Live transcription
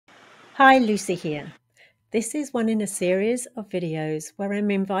Hi, Lucy here. This is one in a series of videos where I'm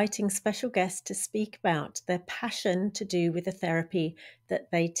inviting special guests to speak about their passion to do with the therapy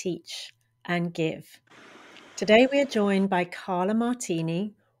that they teach and give. Today we are joined by Carla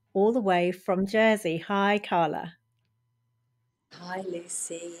Martini, all the way from Jersey. Hi, Carla. Hi,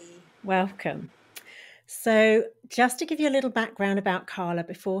 Lucy. Welcome. So, just to give you a little background about Carla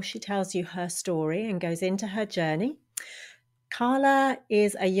before she tells you her story and goes into her journey, Carla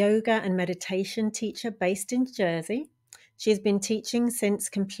is a yoga and meditation teacher based in Jersey. She's been teaching since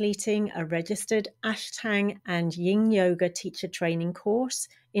completing a registered Ashtanga and Yin Yoga teacher training course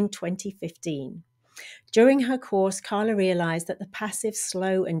in 2015. During her course, Carla realized that the passive,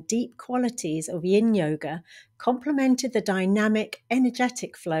 slow, and deep qualities of Yin Yoga complemented the dynamic,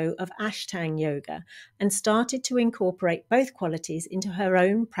 energetic flow of Ashtanga Yoga and started to incorporate both qualities into her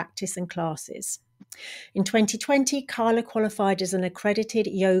own practice and classes. In 2020, Carla qualified as an accredited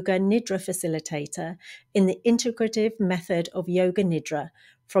Yoga Nidra facilitator in the integrative method of Yoga Nidra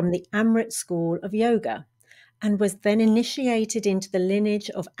from the Amrit School of Yoga and was then initiated into the lineage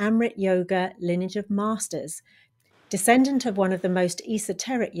of Amrit Yoga lineage of masters, descendant of one of the most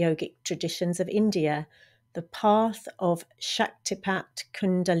esoteric yogic traditions of India, the path of Shaktipat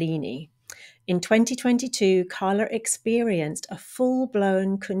Kundalini. In 2022, Carla experienced a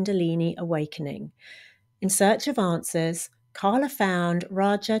full-blown Kundalini awakening. In search of answers, Carla found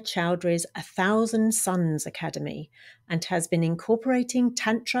Raja Chowdhury's A Thousand Suns Academy and has been incorporating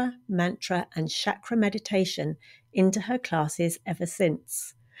Tantra, mantra, and chakra meditation into her classes ever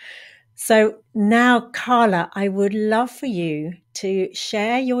since. So now, Carla, I would love for you to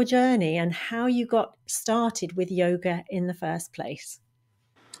share your journey and how you got started with yoga in the first place.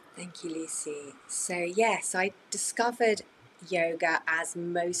 Thank you, Lucy. So, yes, I discovered yoga as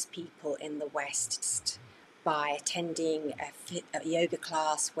most people in the West by attending a yoga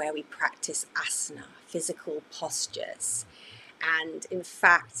class where we practice asana, physical postures. And in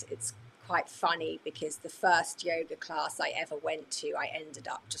fact, it's quite funny because the first yoga class I ever went to, I ended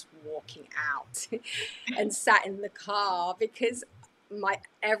up just walking out and sat in the car because my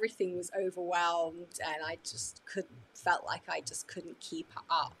everything was overwhelmed and I just couldn't felt like I just couldn't keep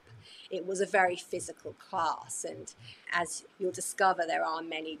up. It was a very physical class, and as you'll discover, there are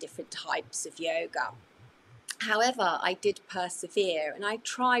many different types of yoga. However, I did persevere and I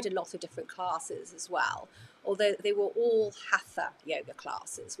tried a lot of different classes as well, although they were all hatha yoga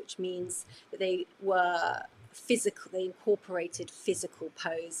classes, which means that they were physical, they incorporated physical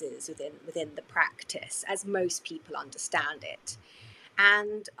poses within the practice, as most people understand it.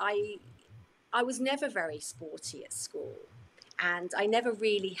 And I was never very sporty at school, and I never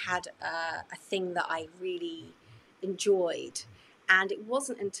really had a thing that I really enjoyed. And it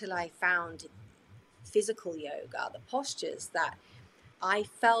wasn't until I found physical yoga, the postures, that I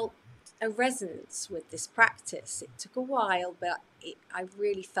felt a resonance with this practice. It took a while, but I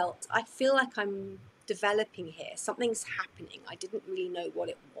really felt, I feel like I'm developing here. Something's happening. I didn't really know what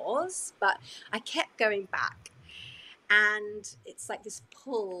it was, but I kept going back. And it's like this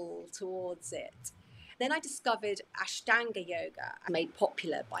pull towards it. Then I discovered Ashtanga Yoga, made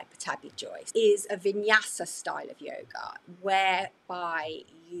popular by Patabi Joyce, is a vinyasa style of yoga whereby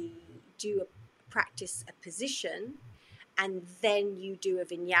you do practice a position and then you do a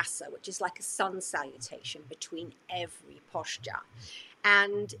vinyasa, which is like a sun salutation between every posture.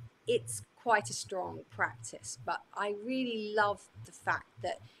 And it's quite a strong practice, but I really loved the fact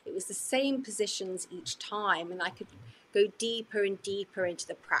that it was the same positions each time and I could go deeper and deeper into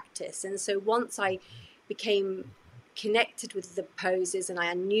the practice. And so once I became connected with the poses and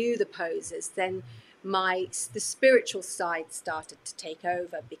I knew the poses, then the spiritual side started to take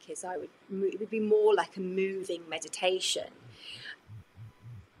over, because it would be more like a moving meditation.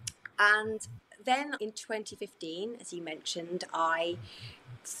 And then in 2015, as you mentioned, I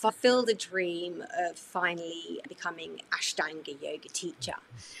fulfilled a dream of finally becoming Ashtanga Yoga teacher.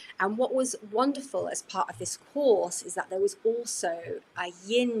 And what was wonderful as part of this course is that there was also a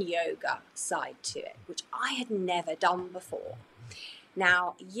Yin Yoga side to it, which I had never done before.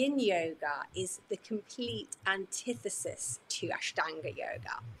 Now, Yin Yoga is the complete antithesis to Ashtanga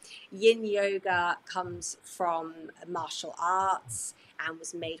Yoga. Yin Yoga comes from martial arts and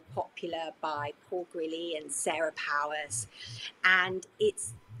was made popular by Paul Grilly and Sarah Powers, and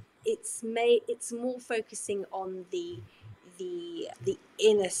it's more focusing on the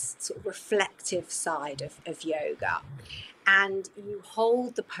inner sort of reflective side of yoga. And you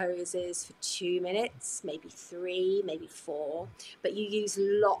hold the poses for 2 minutes, maybe 3, maybe 4, but you use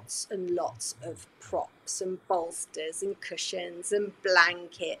lots and lots of props and bolsters and cushions and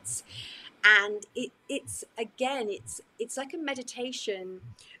blankets. And it's like a meditation,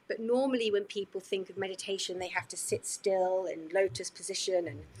 But normally when people think of meditation, they have to sit still in lotus position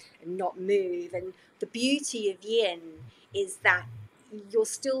and not move. And the beauty of Yin is that you're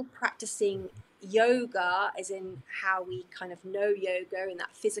still practicing yoga, as in how we kind of know yoga in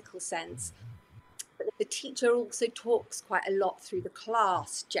that physical sense. But the teacher also talks quite a lot through the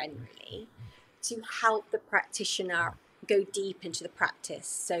class generally to help the practitioner go deep into the practice.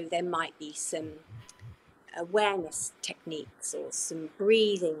 So there might be some awareness techniques or some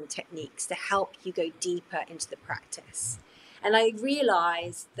breathing techniques to help you go deeper into the practice. And I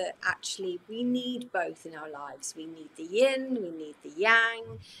realized that actually we need both in our lives. We need the yin, we need the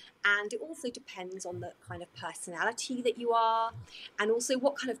yang, and it also depends on the kind of personality that you are and also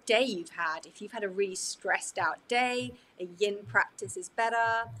what kind of day you've had. If you've had a really stressed out day, a yin practice is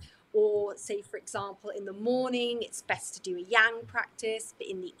better. Or say, for example, in the morning, it's best to do a yang practice, but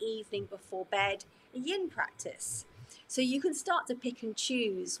in the evening before bed, a yin practice. So you can start to pick and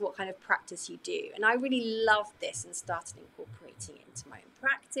choose what kind of practice you do. And I really loved this and started incorporating it into my own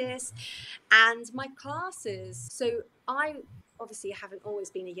practice and my classes. So I obviously haven't always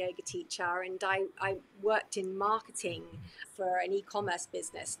been a yoga teacher, and I worked in marketing for an e-commerce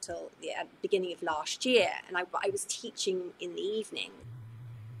business till the beginning of last year. And I was teaching in the evening.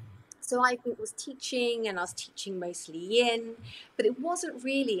 So I was teaching, and I was teaching mostly yin, but it wasn't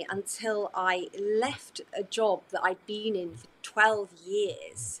really until I left a job that I'd been in for 12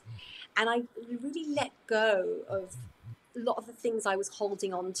 years, and I really let go of a lot of the things I was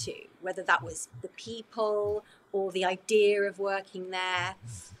holding on to, whether that was the people or the idea of working there,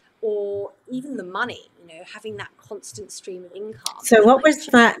 or even the money, having that constant stream of income. So And what I was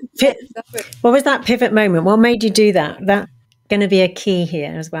just that let go. what was that pivot moment? What made you do that? That's going to be a key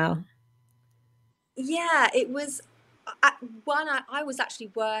here as well. Yeah, it was I was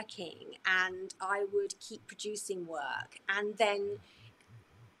actually working, and I would keep producing work, and then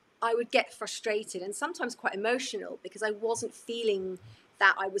I would get frustrated and sometimes quite emotional because I wasn't feeling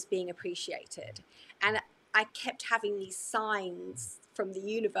that I was being appreciated. And I kept having these signs from the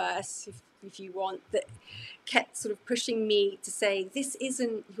universe, if you want, that kept sort of pushing me to say, this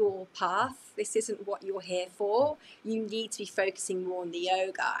isn't your path. This isn't what you're here for. You need to be focusing more on the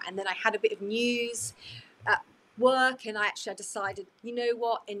yoga. And then I had a bit of news at work, and I decided, you know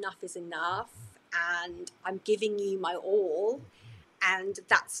what, enough is enough. And I'm giving you my all. And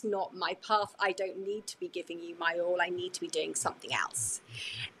that's not my path. I don't need to be giving you my all. I need to be doing something else.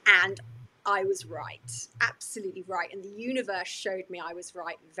 And I was right, absolutely right. And the universe showed me I was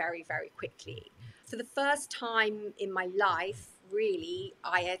right very, very quickly. For the first time in my life, really,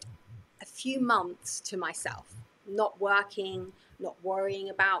 I had a few months to myself, not working, not worrying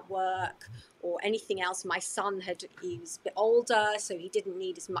about work or anything else. My son he was a bit older, so he didn't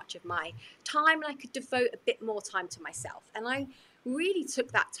need as much of my time, and I could devote a bit more time to myself. And I really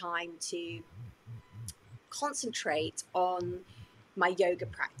took that time to concentrate on my yoga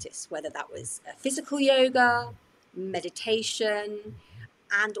practice, whether that was physical yoga, meditation,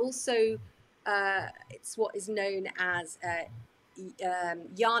 and also it's what is known as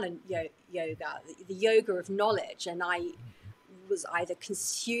Yana Yoga, the yoga of knowledge. And I was either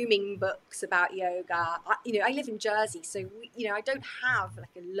consuming books about yoga. I live in Jersey, so I don't have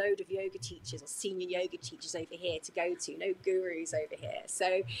like a load of yoga teachers or senior yoga teachers over here to go to, no gurus over here.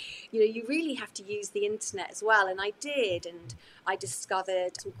 So, you really have to use the internet as well. And I did, and I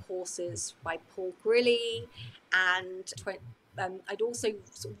discovered some courses by Paul Grilly, and I'd also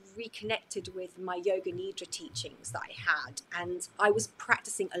sort of reconnected with my Yoga Nidra teachings that I had, and I was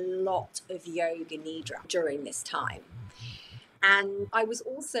practicing a lot of Yoga Nidra during this time. And I was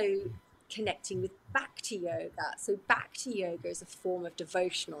also connecting with Bhakti Yoga. So Bhakti Yoga is a form of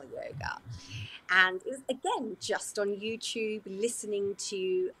devotional yoga. And it was, again, just on YouTube, listening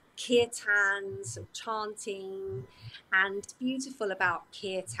to kirtans, chanting. And what's beautiful about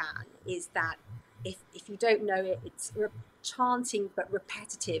kirtan is that if you don't know it, it's chanting but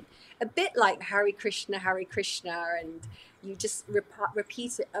repetitive, a bit like Hare Krishna, and you just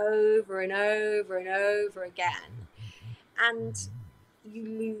repeat it over and over and over again. And you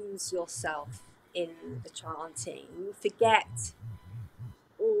lose yourself in the chanting. You forget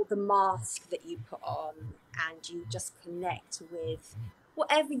all the mask that you put on, and you just connect with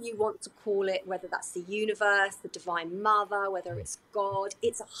whatever you want to call it, whether that's the universe, the divine mother, whether it's God.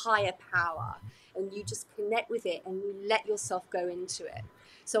 It's a higher power, and you just connect with it and you let yourself go into it.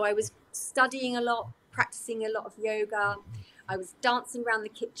 So I was studying a lot, practicing a lot of yoga. I was dancing around the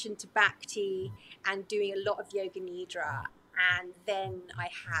kitchen to Bhakti and doing a lot of Yoga Nidra. And then I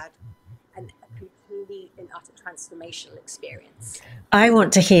had a complete complete and utter transformational experience. I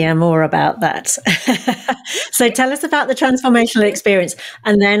want to hear more about that. So tell us about the transformational experience,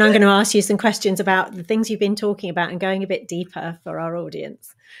 and then I'm going to ask you some questions about the things you've been talking about and going a bit deeper for our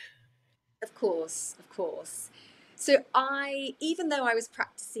audience. Of course, of course. So even though I was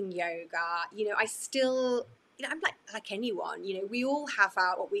practicing yoga, I still, I'm like anyone, we all have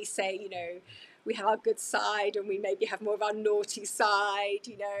what we say, we have our good side and we maybe have more of our naughty side,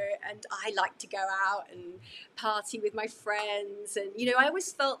 and I like to go out and party with my friends. And, I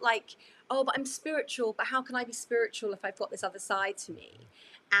always felt like, oh, but I'm spiritual, but how can I be spiritual if I've got this other side to me?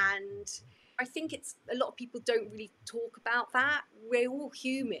 And I think it's a lot of people don't really talk about that. We're all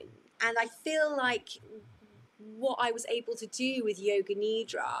human. And I feel like what I was able to do with Yoga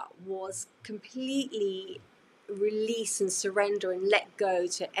Nidra was completely release and surrender and let go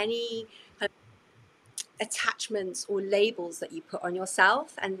to any kind of attachments or labels that you put on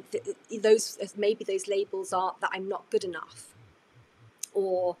yourself. And maybe those labels are that I'm not good enough.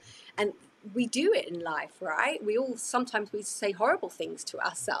 And we do it in life, right? Sometimes we say horrible things to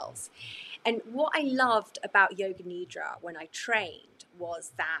ourselves. And what I loved about Yoga Nidra when I trained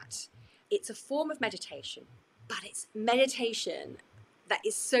was that it's a form of meditation, but it's meditation that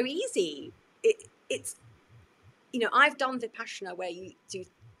is so easy. It's I've done Vipassana where you do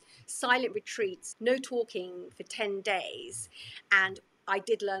silent retreats, no talking for 10 days. And I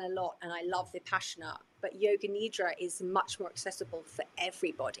did learn a lot and I love Vipassana, but Yoga Nidra is much more accessible for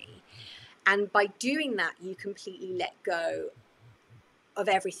everybody. And by doing that, you completely let go of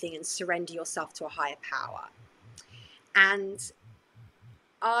everything and surrender yourself to a higher power. And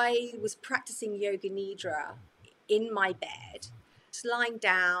I was practicing Yoga Nidra in my bed, just lying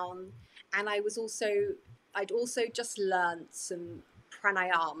down, and I'd also just learned some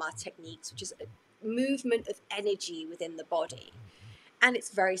pranayama techniques, which is a movement of energy within the body. And it's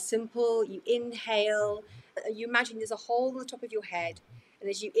very simple. You inhale, you imagine there's a hole in the top of your head, and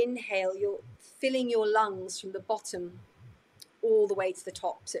as you inhale, you're filling your lungs from the bottom all the way to the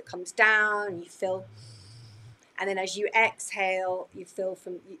top. So it comes down, you fill, and then as you exhale, you fill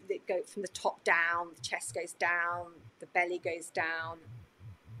from the top down, the chest goes down, the belly goes down,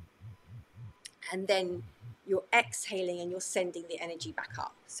 and then you're exhaling and you're sending the energy back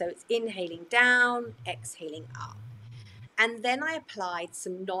up. So it's inhaling down, exhaling up. And then I applied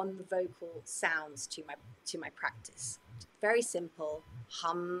some non-vocal sounds to my practice. Very simple: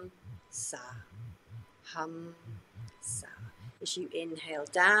 hum, sa, hum, sa. As you inhale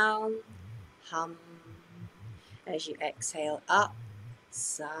down, hum. As you exhale up,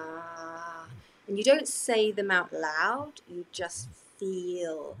 sa. And you don't say them out loud, you just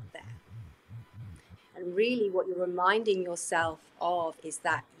feel them. And really what you're reminding yourself of is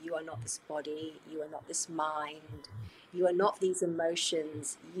that you are not this body, you are not this mind, you are not these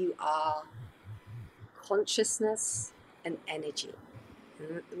emotions, you are consciousness and energy.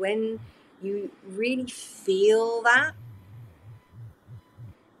 And when you really feel that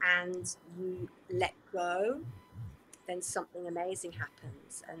and you let go, then something amazing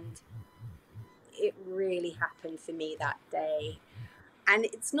happens. And it really happened for me that day. And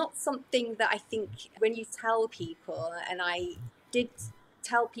it's not something that I think when you tell people, and I did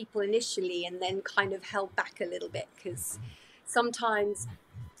tell people initially and then kind of held back a little bit, because sometimes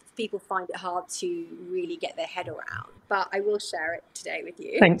people find it hard to really get their head around, but I will share it today with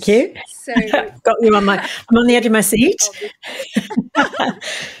you. Thank you. So got you I'm on the edge of my seat.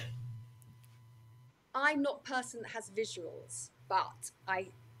 I'm not a person that has visuals, but I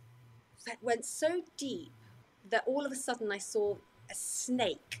went so deep that all of a sudden I saw a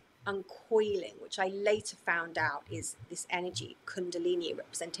snake uncoiling, which I later found out is this energy, Kundalini,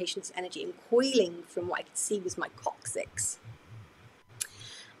 representation of this energy, and coiling from what I could see was my coccyx.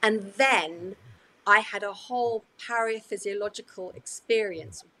 And then I had a whole paraphysiological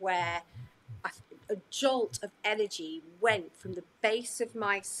experience where a jolt of energy went from the base of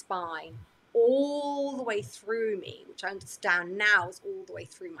my spine all the way through me, which I understand now is all the way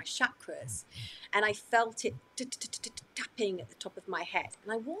through my chakras. And I felt it tapping at the top of my head.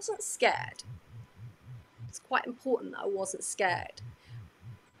 And I wasn't scared. It's quite important that I wasn't scared.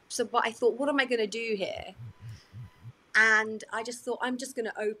 But I thought, what am I going to do here? And I just thought, I'm just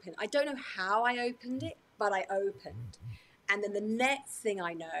going to open. I don't know how I opened it, but I opened. And then the next thing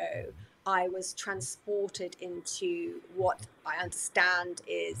I know, I was transported into what I understand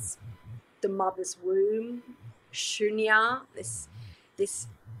is the mother's womb, shunya, this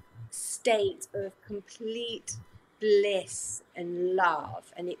state of complete bliss and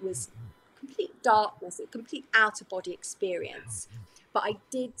love. And it was complete darkness, a complete out-of-body experience, but I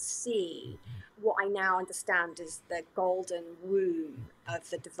did see what I now understand as the golden womb of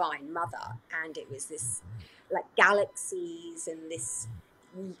the Divine Mother. And it was this like galaxies and this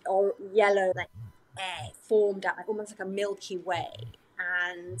yellow like air formed out like almost like a Milky Way.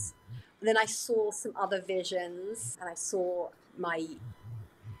 And then I saw some other visions, and I saw my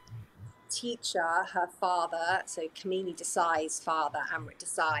teacher, her father, so Kamini Desai's father, Amrit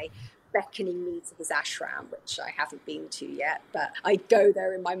Desai, beckoning me to his ashram, which I haven't been to yet, but I go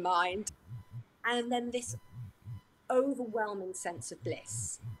there in my mind. And then this overwhelming sense of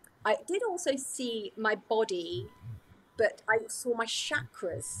bliss. I did also see my body, but I saw my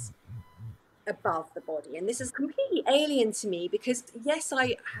chakras above the body. And this is completely alien to me because, yes,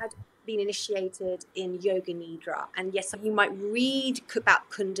 I had been initiated in Yoga Nidra. And yes, you might read about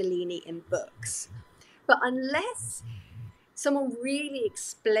Kundalini in books. But unless someone really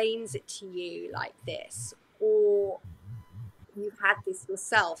explains it to you like this, or you've had this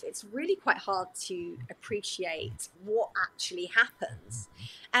yourself, it's really quite hard to appreciate what actually happens.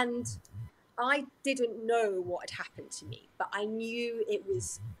 And I didn't know what had happened to me, but I knew it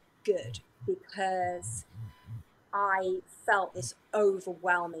was good because I felt this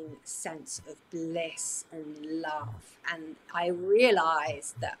overwhelming sense of bliss and love. And I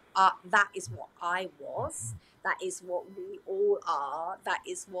realized that that is what I was. That is what we all are. That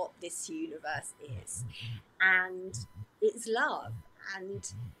is what this universe is. And it's love. And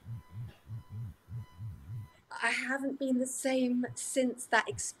I haven't been the same since that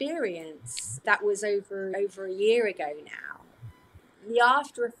experience. That was over a year ago now. The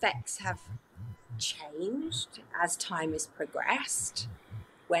after effects have changed as time has progressed.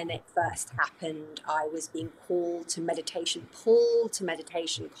 When it first happened, I was being pulled to meditation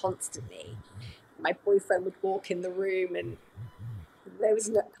constantly. My boyfriend would walk in the room and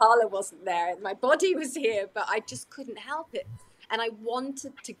Carla wasn't there. My body was here, but I just couldn't help it. And I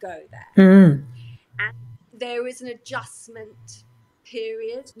wanted to go there. And there was an adjustment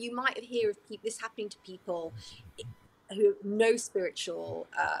period. You might hear of this happening to people who have no spiritual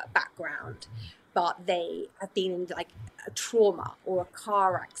background, but they have been in like a trauma or a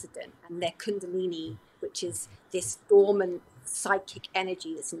car accident, and their kundalini, which is this dormant psychic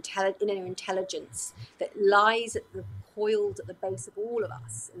energy, this inner intelligence that lies coiled at the base of all of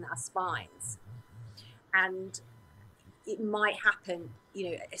us in our spines. And it might happen,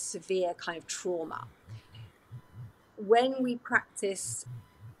 a severe kind of trauma. When we practice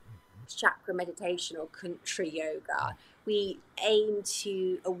chakra meditation or Kirtan Yoga, we aim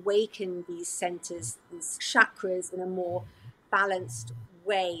to awaken these centers, these chakras, in a more balanced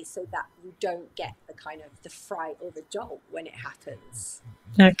way so that you don't get the kind of the fright or the jolt when it happens.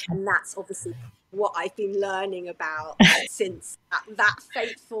 Okay. And that's obviously what I've been learning about since that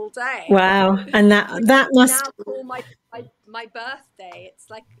fateful day. Wow. And that must now call my birthday. It's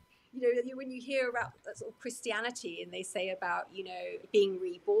like, when you hear about sort of Christianity and they say about, being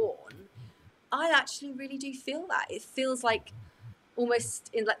reborn, I actually really do feel that. It feels like almost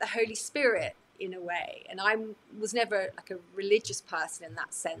in like the Holy Spirit in a way. And I was never like a religious person in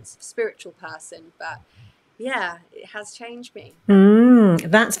that sense, spiritual person, but yeah, it has changed me.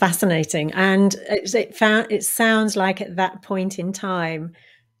 That's fascinating. And it sounds like at that point in time,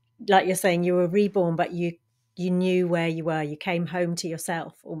 like you're saying, you were reborn, but you knew where you were. You came home to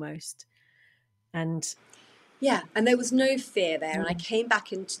yourself almost. And yeah, and there was no fear there. And I came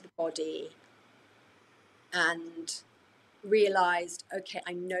back into the body and realized, okay,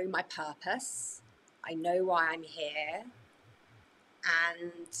 I know my purpose. I know why I'm here.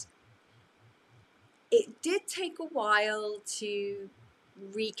 And it did take a while to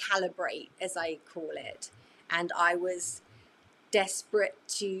recalibrate, as I call it. And I was desperate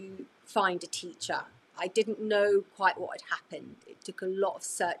to find a teacher. I didn't know quite what had happened. It took a lot of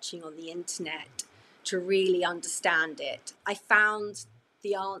searching on the internet to really understand it. I found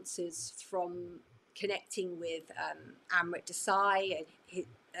the answers from connecting with Amrit Desai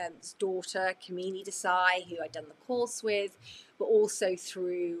and his daughter, Kamini Desai, who I'd done the course with, but also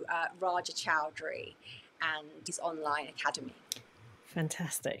through Raja Chowdhury and his online academy.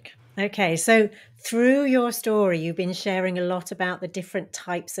 Fantastic. Okay, so through your story, you've been sharing a lot about the different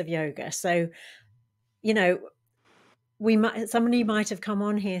types of yoga. So, somebody might have come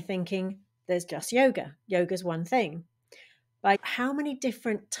on here thinking there's just yoga. Yoga's one thing. Like, how many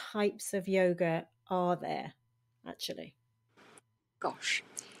different types of yoga are there, actually? Gosh,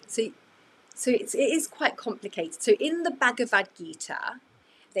 so it is quite complicated. So in the Bhagavad Gita,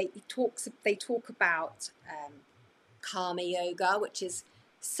 they talk about Karma Yoga, which is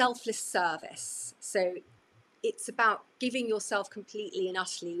selfless service. So it's about giving yourself completely and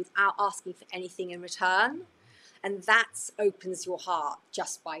utterly without asking for anything in return. And that opens your heart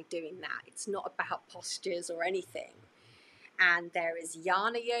just by doing that. It's not about postures or anything. And there is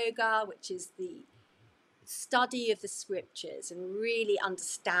Yana Yoga, which is the study of the scriptures and really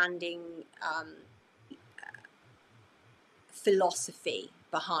understanding philosophy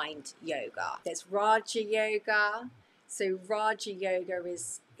behind yoga. There's Raja Yoga. So Raja Yoga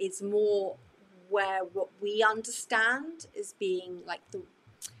is more where what we understand as being like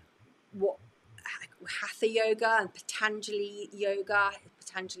what Hatha Yoga and Patanjali Yoga.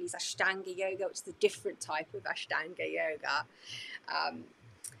 Patanjali's Ashtanga Yoga, which is a different type of Ashtanga Yoga.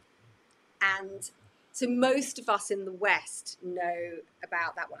 And so most of us in the West know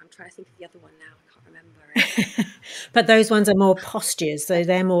about that one. I'm trying to think of the other one now. I can't remember it. But those ones are more postures, so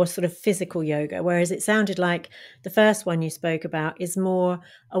they're more sort of physical yoga, whereas it sounded like the first one you spoke about is more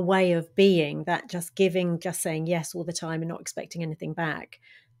a way of being, that just giving, just saying yes all the time and not expecting anything back.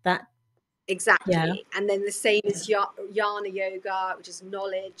 That Exactly. Yeah. And then the same as Yana Yoga, which is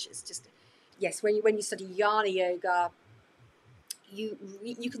knowledge. It's just, yes, when you study Yana Yoga,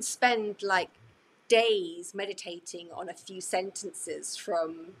 you can spend like days meditating on a few sentences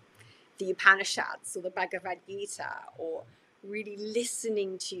from the Upanishads or the Bhagavad Gita, or really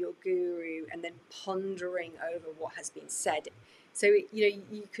listening to your guru and then pondering over what has been said. So,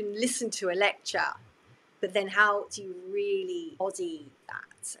 you can listen to a lecture, but then how do you really embody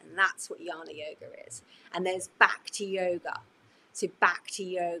that? And that's what Yana Yoga is. And there's Bhakti Yoga. So Bhakti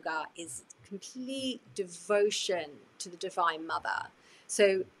Yoga is complete devotion to the Divine Mother.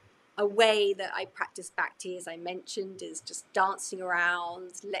 So a way that I practice Bhakti, as I mentioned, is just dancing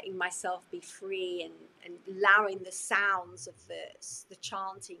around, letting myself be free, and allowing the sounds of the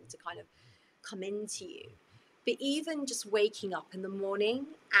chanting to kind of come into you. But even just waking up in the morning,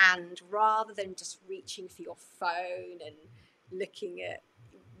 and rather than just reaching for your phone and looking at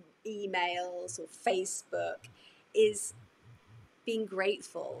emails or Facebook, is being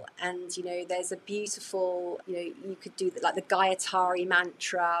grateful. And there's a beautiful, you could do like the Gayatri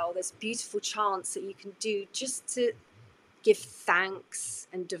mantra, or there's beautiful chants that you can do just to give thanks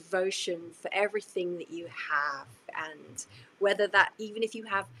and devotion for everything that you have. And whether that, even if you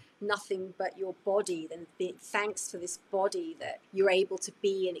have nothing but your body, then thanks for this body that you're able to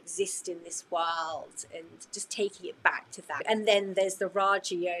be and exist in this world, and just taking it back to that. And then there's the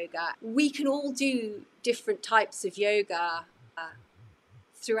Raja Yoga. We can all do different types of yoga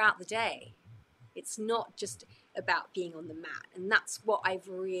throughout the day. It's not just about being on the mat. And that's what I've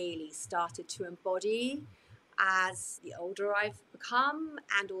really started to embody as the older I've become,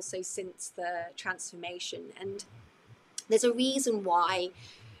 and also since the transformation. And there's a reason why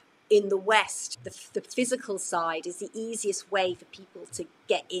in the West, the physical side is the easiest way for people to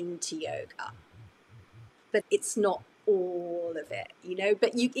get into yoga. But it's not all of it,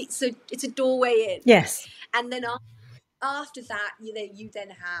 but it's a doorway in. Yes. And then after that, you then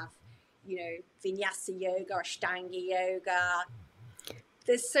have, Vinyasa Yoga, Ashtanga Yoga.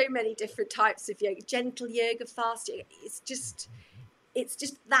 There's so many different types of yoga. Gentle yoga, fast yoga. It's just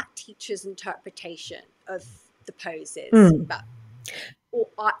that teacher's interpretation of the poses, but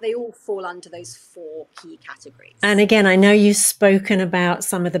they all fall under those 4 key categories. And again, I know you've spoken about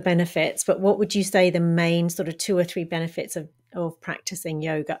some of the benefits, but what would you say the main sort of 2 or 3 benefits of practicing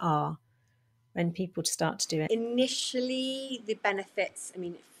yoga are when people start to do it? Initially, the benefits,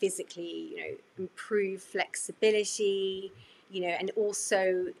 physically, improve flexibility, and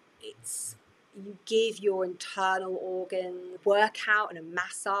also you give your internal organ workout and a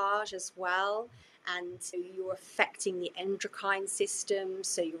massage as well. And so you're affecting the endocrine system,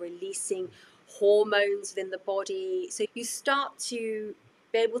 so you're releasing hormones within the body. So you start to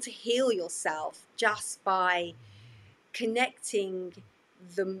be able to heal yourself just by connecting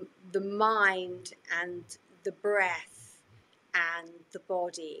the mind and the breath and the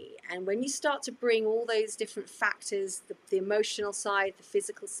body. And when you start to bring all those different factors, the emotional side, the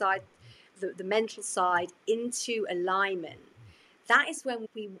physical side, the mental side, into alignment, that is when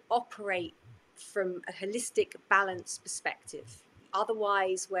we operate from a holistic balance perspective.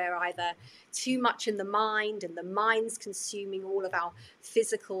 Otherwise, we're either too much in the mind, and the mind's consuming all of our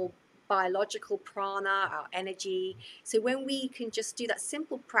physical, biological prana, our energy. So when we can just do that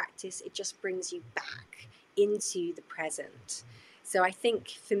simple practice, it just brings you back into the present. So I think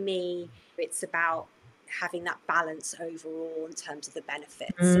for me, it's about having that balance overall in terms of the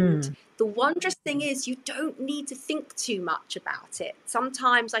benefits. And the wondrous thing is, you don't need to think too much about it.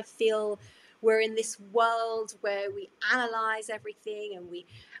 Sometimes I feel we're in this world where we analyze everything and we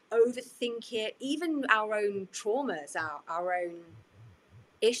overthink it, even our own traumas, our own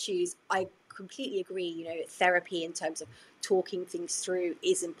issues. I completely agree, therapy in terms of talking things through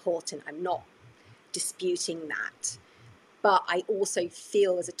is important. I'm not disputing that. But I also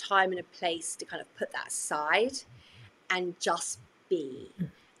feel there's a time and a place to kind of put that aside and just be.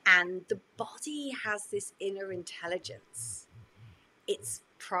 And the body has this inner intelligence. It's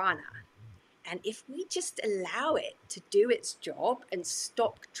prana. And if we just allow it to do its job and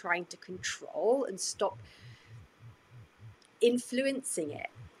stop trying to control and stop influencing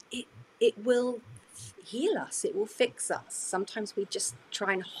it, it will heal us. It will fix us. Sometimes we just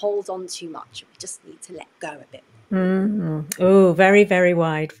try and hold on too much. We just need to let go a bit more. Oh, very, very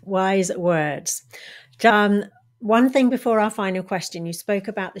wise words. One thing before our final question, you spoke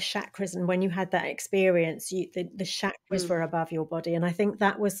about the chakras, and when you had that experience, the chakras were above your body. And I think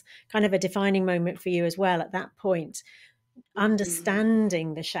that was kind of a defining moment for you as well at that point,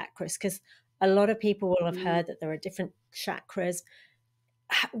 understanding the chakras, because a lot of people will have heard that there are different chakras.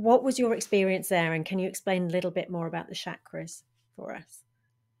 What was your experience there? And can you explain a little bit more about the chakras for us?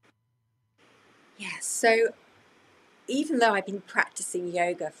 Yeah, so even though I've been practicing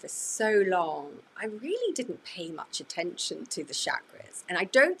yoga for so long, I really didn't pay much attention to the chakras. And I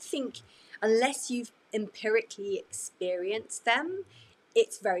don't think, unless you've empirically experienced them,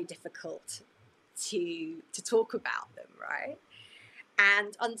 it's very difficult to talk about them, right?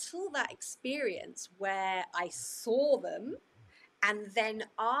 And until that experience where I saw them, and then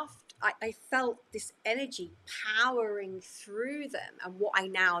after I felt this energy powering through them, and what I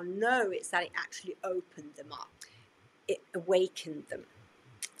now know is that it actually opened them up. It awakened them.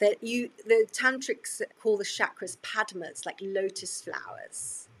 The tantrics call the chakras padmas, like lotus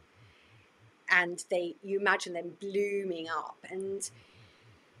flowers, and you imagine them blooming up. And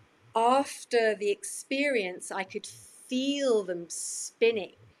after the experience, I could feel them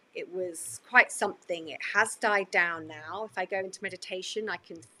spinning. It was quite something. It has died down now. If I go into meditation, I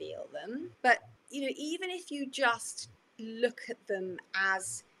can feel them. But, even if you just look at them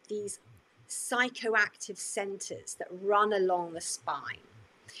as these psychoactive centers that run along the spine.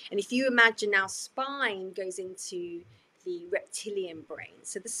 And if you imagine now, spine goes into the reptilian brain.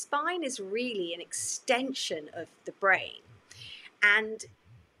 So the spine is really an extension of the brain. And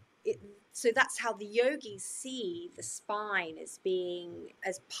so that's how the yogis see the spine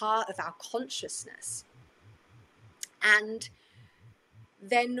as part of our consciousness. And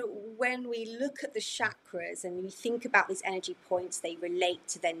then when we look at the chakras and we think about these energy points, they relate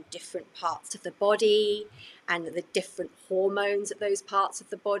to then different parts of the body and the different hormones at those parts of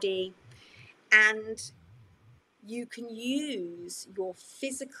the body. And you can use your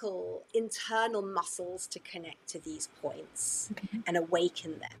physical internal muscles to connect to these points and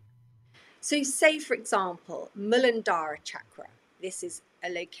awaken them. So say, for example, Muladhara chakra. This is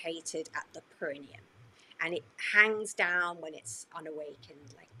located at the perineum, and it hangs down when it's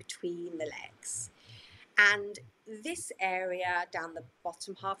unawakened, like between the legs. And this area down the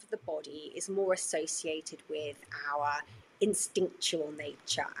bottom half of the body is more associated with our instinctual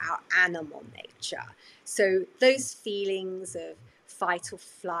nature, our animal nature. So those feelings of fight or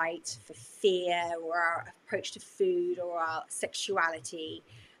flight, for fear, or our approach to food, or our sexuality,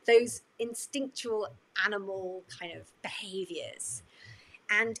 those instinctual animal kind of behaviors.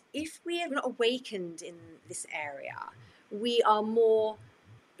 And if we are not awakened in this area, we are more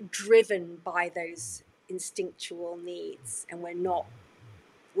driven by those instinctual needs, and we're not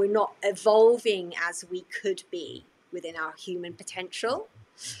evolving as we could be within our human potential.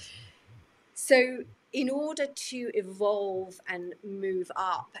 So in order to evolve and move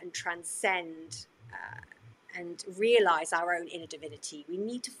up and transcend and realize our own inner divinity, we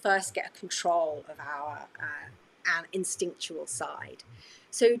need to first get a control of our instinctual side.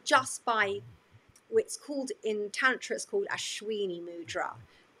 So just by, it's called in Tantra, it's called Ashwini Mudra.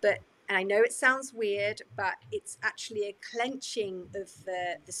 And I know it sounds weird, but it's actually a clenching of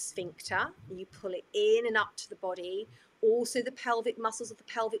the sphincter. You pull it in and up to the body, also the pelvic muscles of the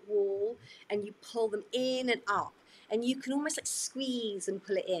pelvic wall, and you pull them in and up. And you can almost like squeeze and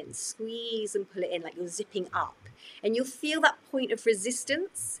pull it in, like you're zipping up. And you'll feel that point of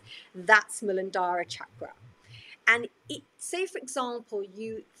resistance. That's Muladhara chakra. And say, for example,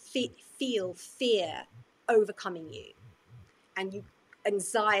 you feel fear overcoming you, and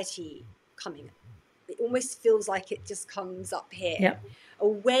anxiety coming. It almost feels like it just comes up here. Yep.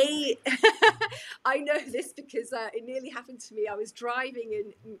 Away. I know this because it nearly happened to me. I was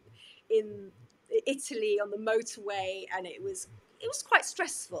driving in Italy on the motorway, and it was quite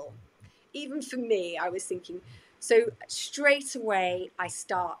stressful. Even for me, I was thinking. So straight away, I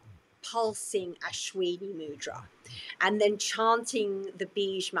start pulsing Ashwini Mudra, and then chanting the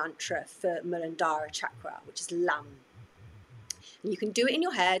Bij mantra for Muladhara chakra, which is Lam. And you can do it in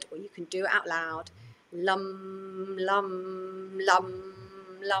your head, or you can do it out loud. Lum, lum, lum,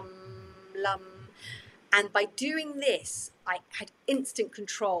 lum, lum. And by doing this, I had instant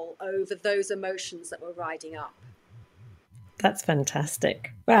control over those emotions that were riding up. That's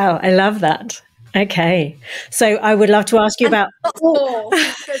fantastic. Wow, I love that. Okay. So I would love to ask you And about. lots Oh, more.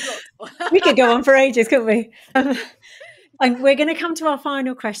 There's lots more. we could go on for ages, couldn't we? And we're going to come to our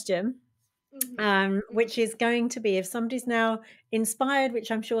final question, which is going to be, if somebody's now inspired,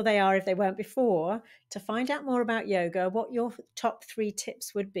 which I'm sure they are if they weren't before, to find out more about yoga, what your top 3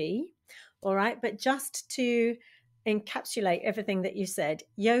 tips would be. All right. But just to encapsulate everything that you said,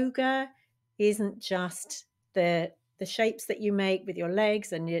 yoga isn't just the shapes that you make with your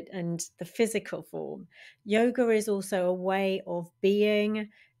legs and the physical form. Yoga is also a way of being.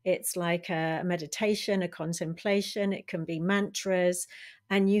 It's like a meditation, a contemplation. It can be mantras,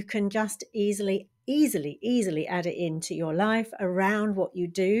 and you can just easily add it into your life around what you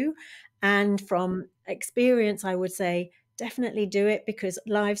do. And from experience, I would say definitely do it, because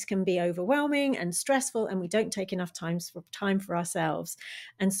lives can be overwhelming and stressful and we don't take enough time for ourselves.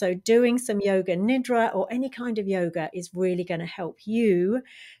 And so doing some yoga nidra or any kind of yoga is really going to help you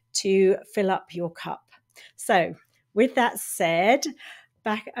to fill up your cup. So with that said,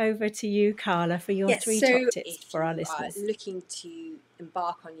 back over to you, Carla, for your 3 top tips for our listeners. If you are looking to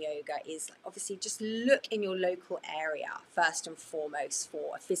embark on yoga, is obviously just look in your local area first and foremost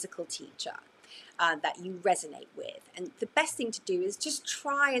for a physical teacher that you resonate with. And the best thing to do is just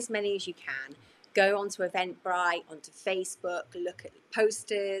try as many as you can. Go onto Eventbrite, onto Facebook, look at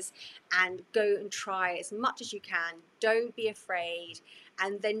posters, and go and try as much as you can. Don't be afraid,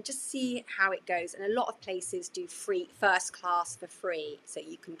 and then just see how it goes. And a lot of places do free first class for free, so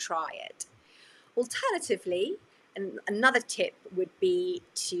you can try it. Alternatively, and another tip would be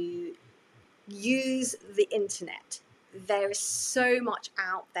to use the internet. There is so much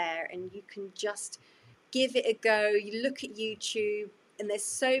out there, and you can just give it a go. You look at YouTube, and there's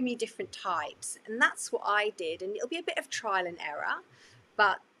so many different types, and that's what I did. And it'll be a bit of trial and error,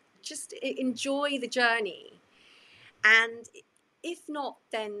 but just enjoy the journey. And if not,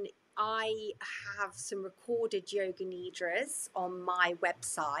 then I have some recorded yoga nidras on my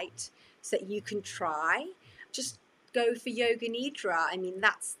website so that you can try. Just go for yoga nidra. I mean,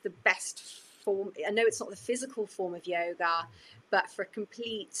 that's the best form. I know it's not the physical form of yoga, but for a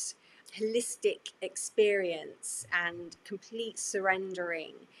complete holistic experience and complete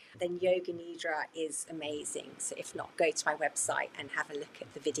surrendering, then yoga nidra is amazing. So if not, go to my website and have a look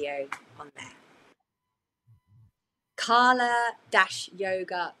at the video on there.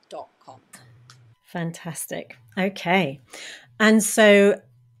 Carla-yoga.com. Fantastic. Okay. And so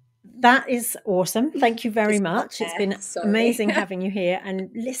that is awesome. Thank you very much. It's been amazing having you here and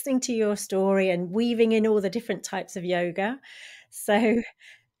listening to your story and weaving in all the different types of yoga. So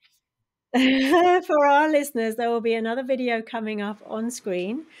for our listeners, there will be another video coming up on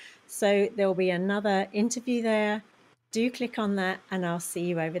screen. So there will be another interview there. Do click on that and I'll see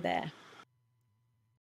you over there.